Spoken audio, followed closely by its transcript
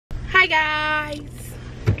Hi guys.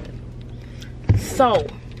 So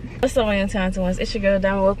what's up, my talented ones? It's your girl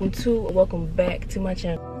Diamond. Welcome back to my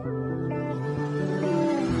channel.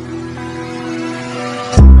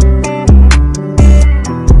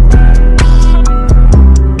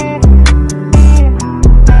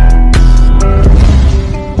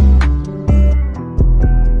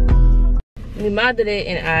 My mother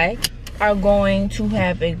and I are going to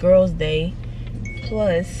have a girls' day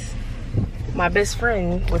plus my best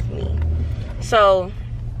friend with me. So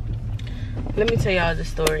let me tell y'all the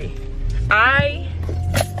story.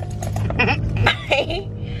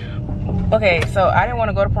 Okay, so I didn't want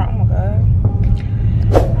to go to prom. Oh my god,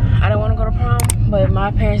 I didn't want to go to prom, but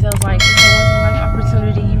my parents, was like, it's a once-in-a-life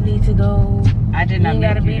opportunity, you need to go. I did not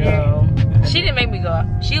make you go. She didn't make me go.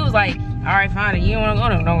 She was like, all right, fine, if you don't want to go,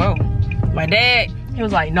 then don't go. My dad, he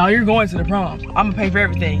was like, no, you're going to the prom, I'm gonna pay for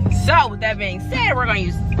everything. So with that being said,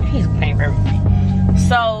 he's paying for everything.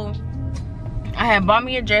 So I had bought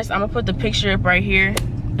me a dress. I'm gonna put the picture up right here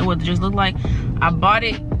of what the dress looked like. I bought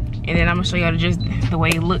it, and then I'm gonna show y'all just the way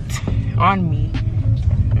it looked on me.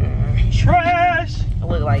 Trash! It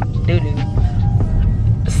looked like doo-doo.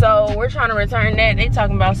 So we're trying to return that. They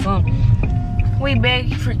talking about we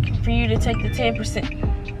beg for you to take the 10%.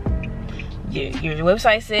 Your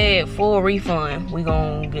website said full refund. We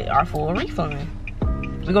gonna get our full refund.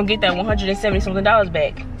 We're gonna get that $170 something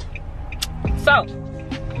back. So,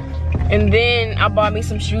 and then I bought me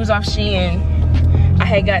some shoes off Shein. I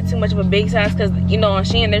had got too much of a big size because, you know, on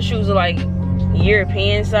Shein their shoes are like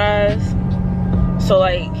European size. So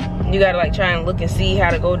like you gotta like try and look and see how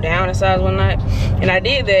to go down a size one night. And I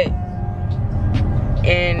did that,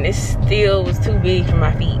 and it still was too big for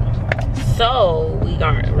my feet. So we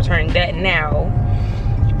gonna return that now.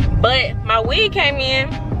 But my wig came in.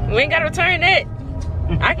 We ain't gotta return that.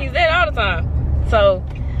 I can use that all the time. So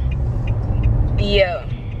yeah.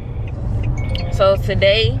 So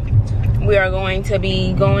today we are going to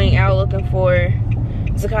be going out looking for.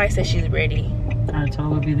 Zakai said she's ready. I told her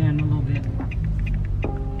we'll be there in a little bit.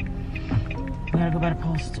 We gotta go by the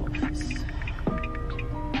post office.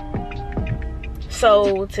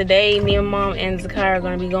 So today me and mom and Zakai are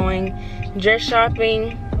gonna be going dress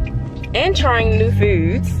shopping and trying new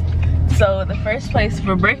foods. So the first place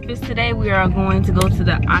for breakfast today, we are going to go to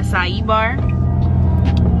the acai bar.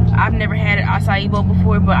 I've never had an acai bowl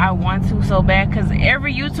before, but I want to so bad because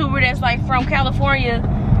every YouTuber that's like from California,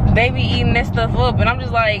 they be eating that stuff up, and I'm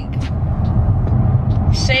just like,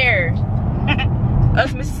 share.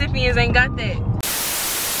 Us Mississippians ain't got that.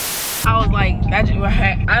 I was like, I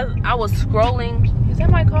was scrolling. Is that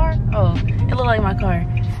my car? Oh, it looked like my car.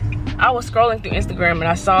 I was scrolling through Instagram and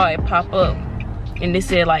I saw it pop up, and it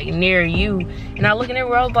said like near you, and I looking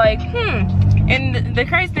everywhere. I was like, And the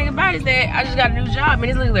crazy thing about it is that I just got a new job, and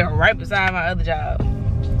it's literally right beside my other job.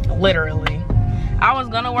 Literally. I was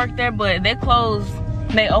gonna work there, but they close.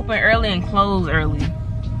 They open early and close early.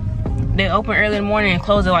 They open early in the morning and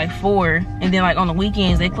close at like 4, and then like on the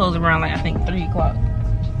weekends they close around like I think 3 o'clock.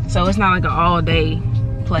 So it's not like an all day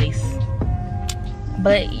place.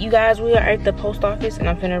 But you guys, we are at the post office and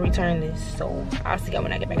I'm finna return this. So I'll see y'all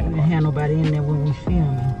when I get back in the car. We had nobody in there when we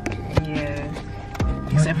filmed. Yeah.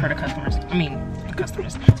 Except for the customers. I mean, the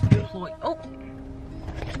customers. The employee. Oh.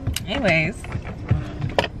 Anyways.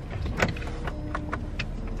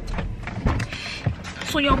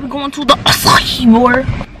 So y'all, we going to the acai bar.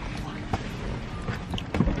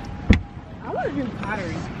 I want to do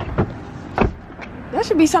pottery. That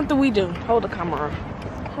should be something we do. Hold the camera.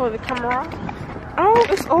 Hold the camera. Oh,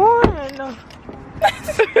 it's on. It's on.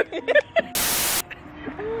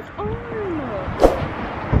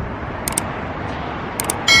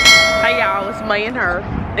 Hey y'all, it's me and her.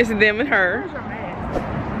 It's them and her. Where's your mask?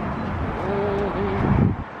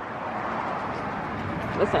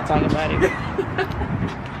 Let's not talk about it.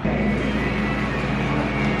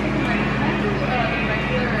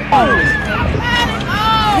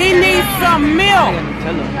 He needs some milk.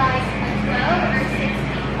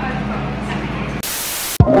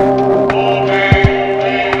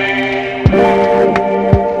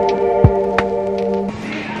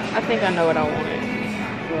 I think I know what I want.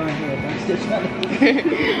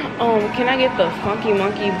 Can I get the Funky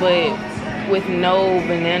Monkey but with no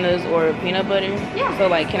bananas or peanut butter? Yeah. So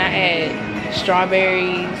like, can I add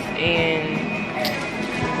strawberries and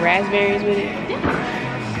raspberries with it?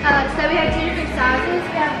 Yeah. So we have 2 different sizes.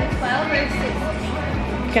 We have the 12 or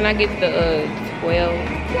 16. Can I get the 12?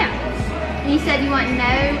 Yeah. You said you want no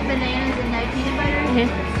bananas and no peanut butter?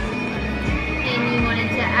 And you wanted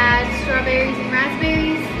to add strawberries and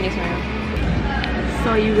raspberries? Yes, ma'am.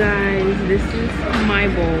 So you guys, this is my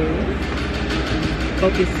bowl.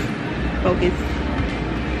 Focus. Focus.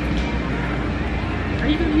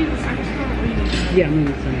 you gonna use the cider straw or you gonna? Yeah, I'm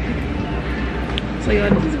gonna use some. So y'all,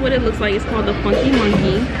 this is what it looks like. It's called the Funky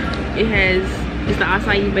Monkey. It's the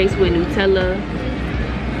acai base with Nutella,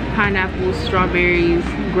 pineapples, strawberries,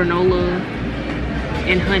 granola,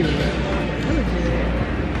 and honey.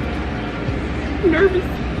 I'm nervous.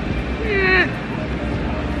 Yeah.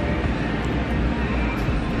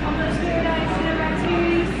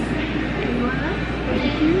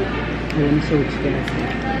 Let me show what you got.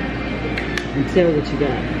 And tell what you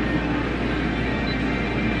got.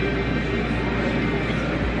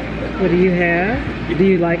 What do you have? Do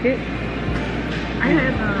you like it? I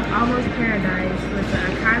had Almost Paradise with the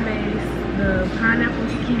acai base, the pineapple,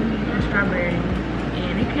 kiwi, and strawberry.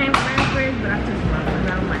 And it came with raspberries, but I took some off because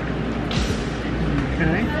I don't like them.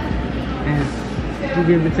 Okay. And you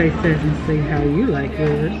give the taste test and see how you like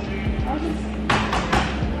yours.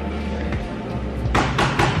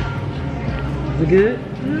 Is it good?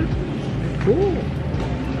 Mm-hmm. Cool.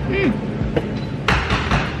 Mm.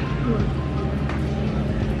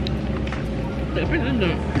 Take a picture,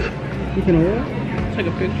 don't. You can order? Take a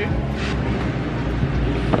picture.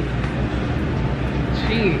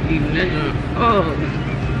 She ain't eating that junk. Oh.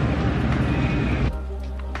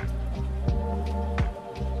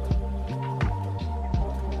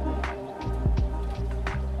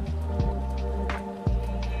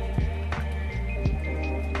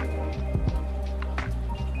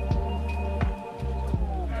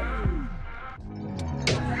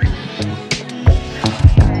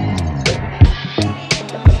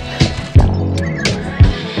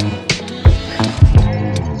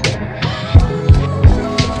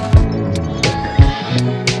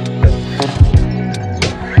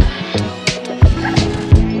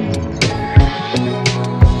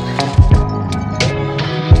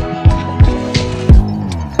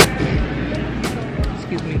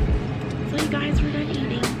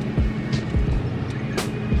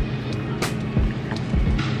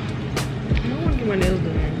 My nails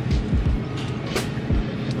done.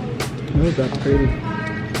 Those are pretty.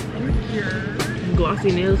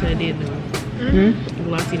 Glossy nails I did though. Hmm?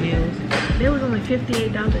 Glossy nails. They was only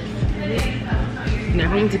 $58. Now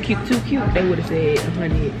if I went to Too Cute, they would have said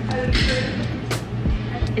 100.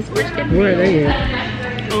 It's rich. Where are they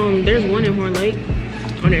at? There's one in Horn Lake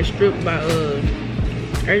on that strip by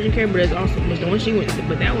Urgent Care, but there's also the one she went to,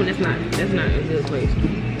 but that one that's not a good place.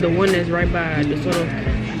 The one that's right by the sort of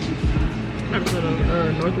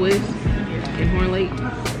Northwest in Horn Lake.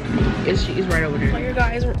 It's right over there.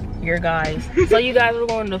 So you guys were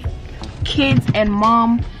going to kids and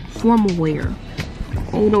mom formal wear.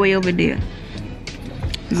 All the way over there.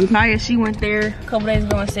 Zakaya, she went there a couple days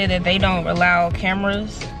ago and said that they don't allow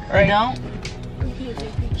cameras. Right? They don't?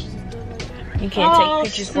 You can't take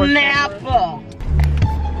pictures for camera.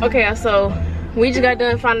 Okay, so we just got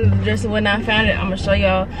done finding the dress and whatnot. Found it. I'm gonna show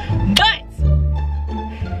y'all. But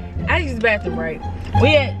I use the bathroom, right?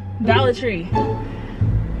 We at Dollar Tree.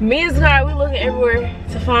 Me and Zakaya, we looking everywhere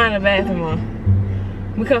to find a bathroom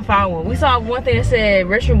one. We couldn't find one. We saw one thing that said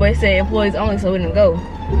restroom, but it said employees only, so we didn't go.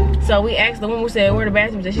 So we asked the woman who said where the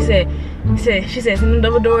bathrooms are. She said some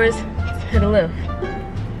double doors to the left.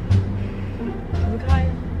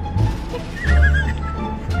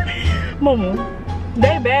 Mama,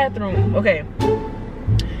 they bathroom, okay.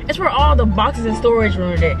 It's where all the boxes and storage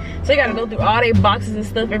room are at. So you gotta go through all their boxes and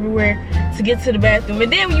stuff everywhere to get to the bathroom.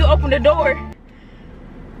 And then when you open the door,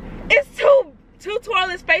 it's two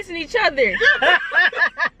toilets facing each other.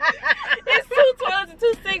 It's two toilets and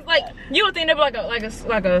two sinks. Like you would think they'd be like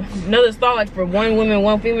another stall, like for one woman,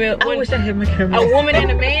 one female. I wish I had my camera. A woman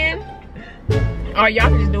and a man. Or y'all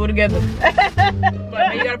can just do it together.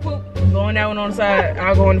 Like you gotta poop, go on that one on the side,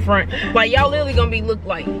 I'll go on the front. Like y'all literally gonna be look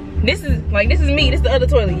like this is me, this is the other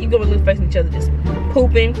toilet. You gonna look facing each other, just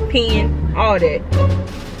pooping, peeing, all that.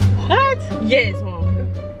 What? Yes, mom.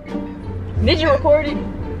 Did you record it?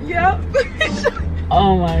 Yep.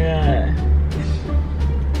 Oh my god.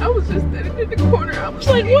 I was just standing in the corner. I was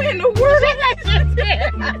Like what in the world?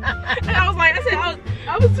 and I was like,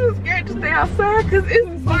 I was too scared to stay outside because it's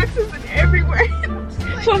boxes and everywhere.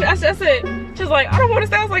 So I said, she's like, I don't want to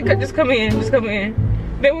stay. I was like, just come in, just come in.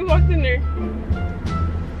 Then we walked in there.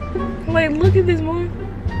 Like, look at this, mom.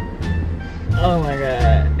 Oh my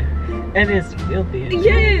god. And it's filthy.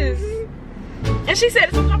 Yes. And she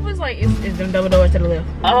said, some companies like, it's them double doors to the left.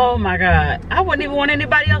 Oh my god. I wouldn't even want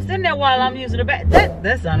anybody else in there while I'm using the bath.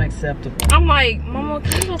 That's unacceptable. I'm like, Mama,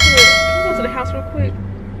 can you go to the house real quick?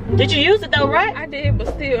 Did you use it though, right? I did, but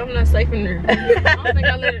still, I'm not safe in there. I don't think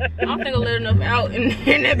I let enough out in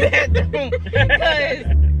that bathroom because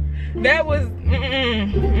that was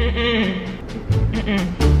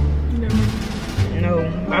No,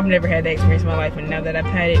 I've never had that experience in my life, and now that I've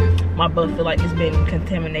had it, my butt feel like it's been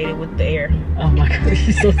contaminated with the air. Oh my god,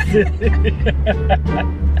 you're so silly.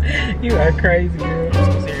 You are crazy, girl. I'm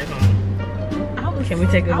so serious, huh? Can we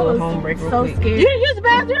take a little home break real quick? Scared. You didn't use the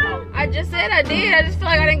bathroom? I just said I did. I just feel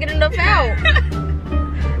like I didn't get enough out.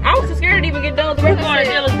 I was too scared to even get done with the rest of We're going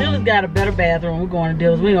to Dillard's. Dillard's got a better bathroom. We're going to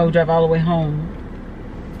Dillard's. We ain't gonna drive all the way home.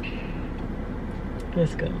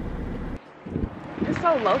 Let's go. It's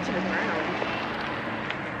so low to the ground.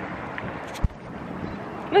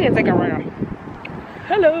 Look at take a round.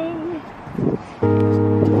 Hello.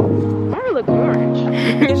 I look orange.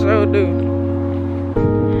 You sure do.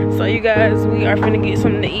 So you guys, we are finna get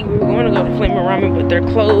something to eat. We were going to go to Flaming Ramen, but they're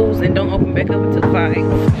closed and don't open back up until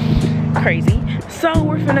 5. Crazy. So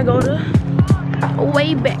we're finna go to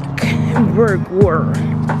Wayback Burger.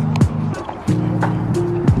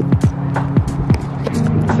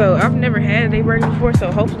 So I've never had a burger before, so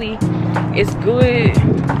hopefully it's good.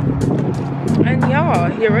 And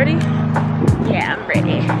y'all, you ready? Yeah, I'm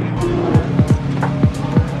ready.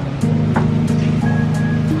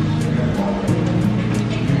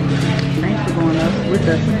 Thanks for going up with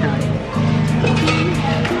us, Italian.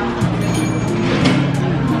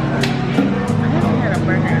 I haven't had a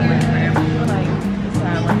burger in I feel like this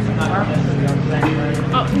time like some barbecue.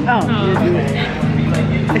 Oh, you're good.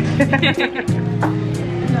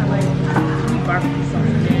 Like sweet barbecue sauce.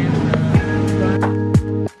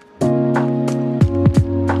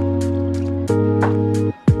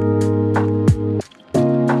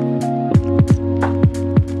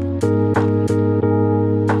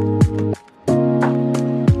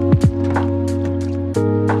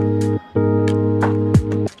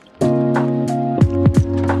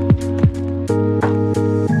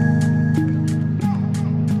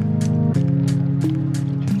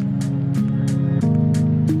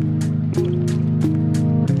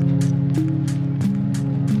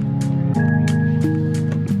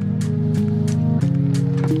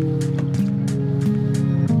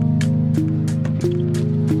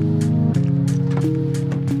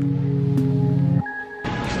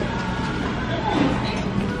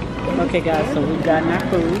 Okay guys, so we've gotten our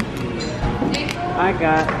food. I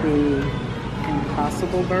got the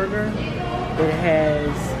Impossible Burger. It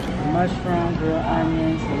has mushroom, grilled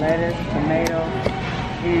onions, lettuce, tomato,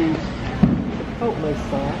 and chipotle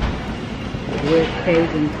sauce with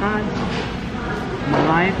Cajun tots.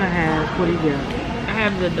 Malika has, what do you got? I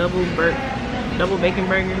have the double bacon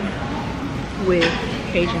burger with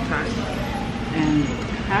Cajun tots. And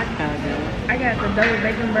Kaka got? I got the double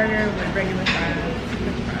bacon burger with regular fries.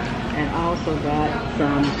 And I also got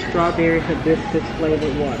some strawberry hibiscus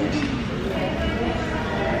flavored water.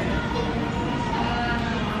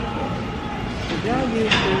 Did y'all use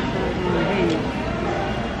this on your hand?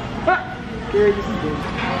 Ha! Girl, you see.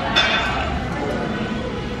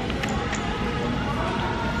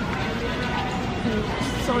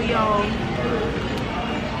 So y'all,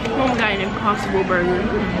 Mom got an Impossible Burger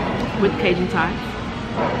with Cajun tots.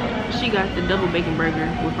 She got the double bacon burger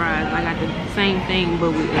with fries. I got the same thing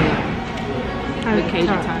but with Cajun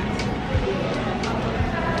tots.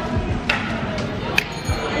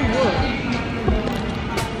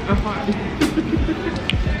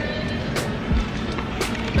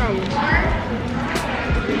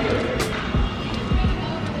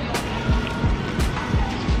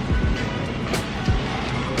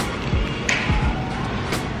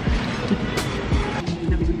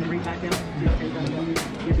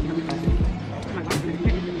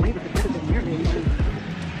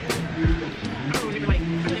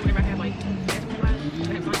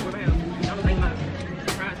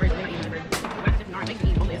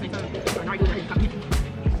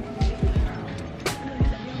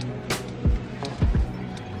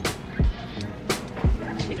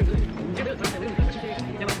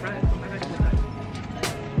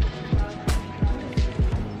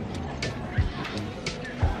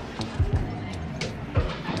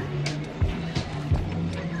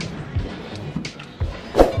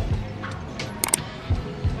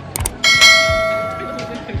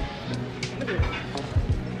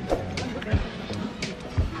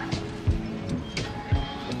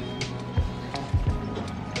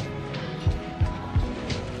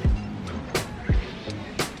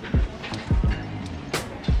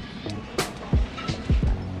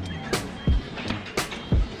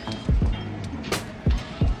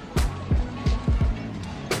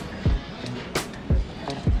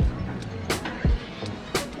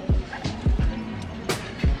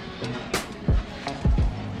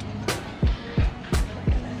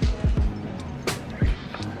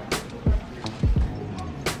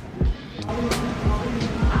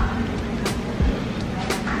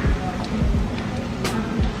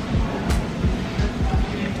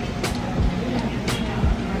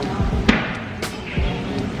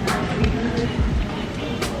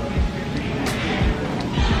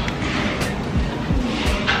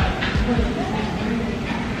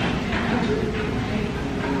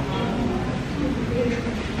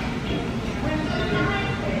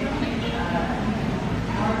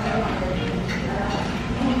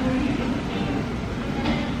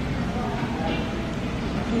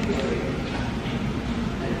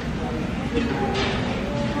 Good.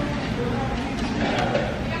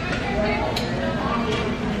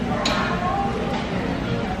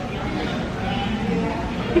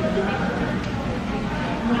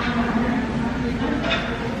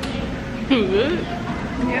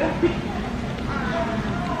 Yeah.